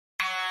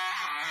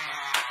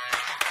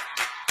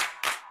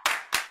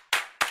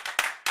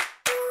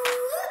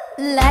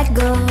Let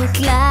go,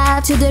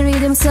 clap to the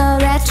rhythm so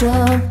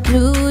retro.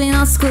 Doing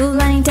old school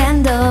like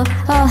Nintendo.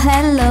 Oh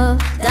hello,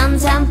 down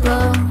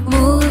tempo.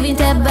 Moving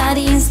the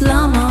body in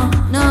slow-mo.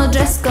 No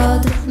dress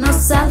code, no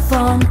cell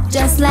phone.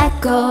 Just let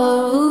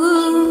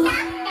go.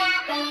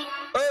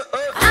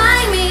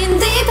 I'm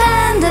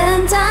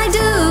independent, I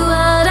do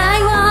what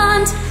I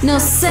want. No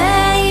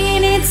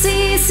saying it's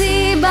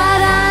easy,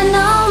 but I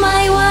know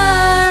my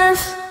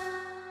worth.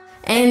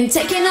 Ain't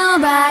taking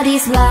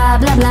nobody's blah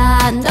blah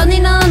blah. Don't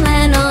need no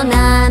man, no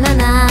na na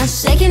na.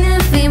 Shaking the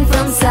thing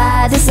from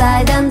side to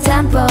side and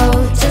tempo.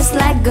 Just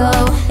let go.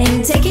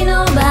 Ain't taking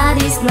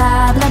nobody's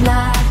blah blah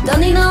blah.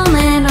 Don't need no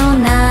man, no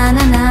na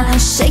na na.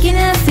 Shaking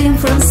the thing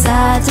from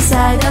side to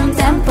side and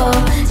tempo.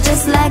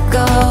 Just let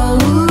go.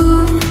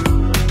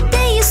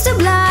 They used to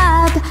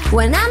blab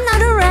when I'm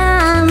not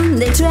around.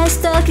 The trash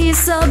talk is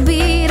so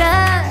bitter.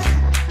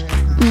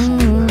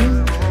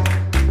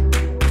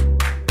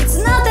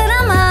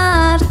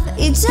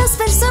 It's just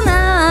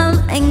personal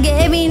and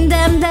giving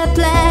them the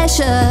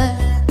pleasure.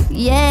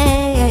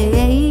 Yeah,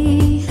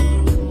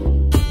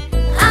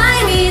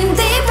 I'm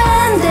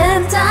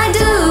independent, I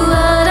do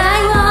what I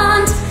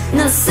want.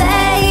 No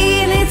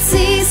saying it's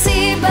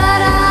easy, but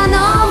I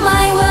know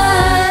my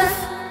worth.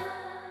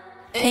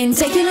 Ain't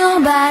taking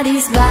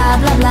nobody's blah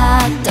blah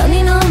blah. Don't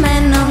need no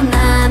man, no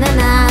na na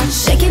na.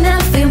 Shaking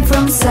that film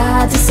from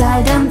side to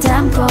side and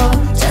tempo.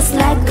 Just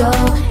let go.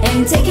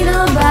 Ain't taking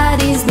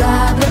nobody's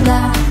blah blah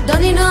blah.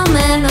 Don't need no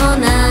man, no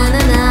na na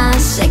na.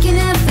 Shaking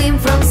that film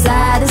from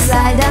side to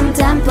side and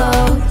tempo.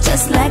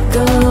 Just let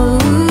go.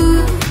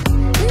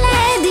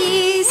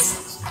 Ladies,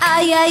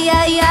 ay ay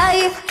ay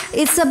ay.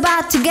 It's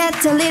about to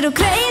get a little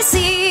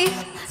crazy.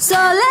 So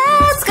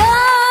let's go.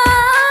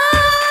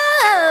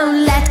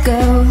 Let go.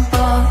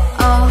 Oh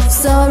oh,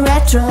 so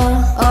retro.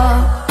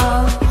 Oh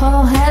oh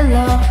oh,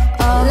 hello.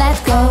 Oh, let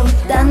go.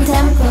 Down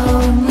tempo.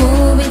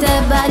 Moving the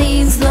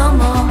body in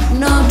slow-mo.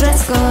 No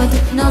dress code,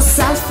 no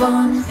cell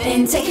phone.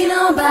 Ain't taking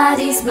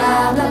nobody's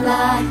blah blah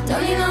blah.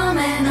 Don't need no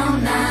man, no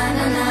na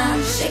na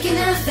na. Shaking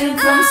the thing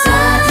from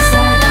side to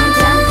side down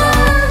tempo.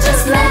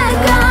 Just let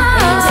go.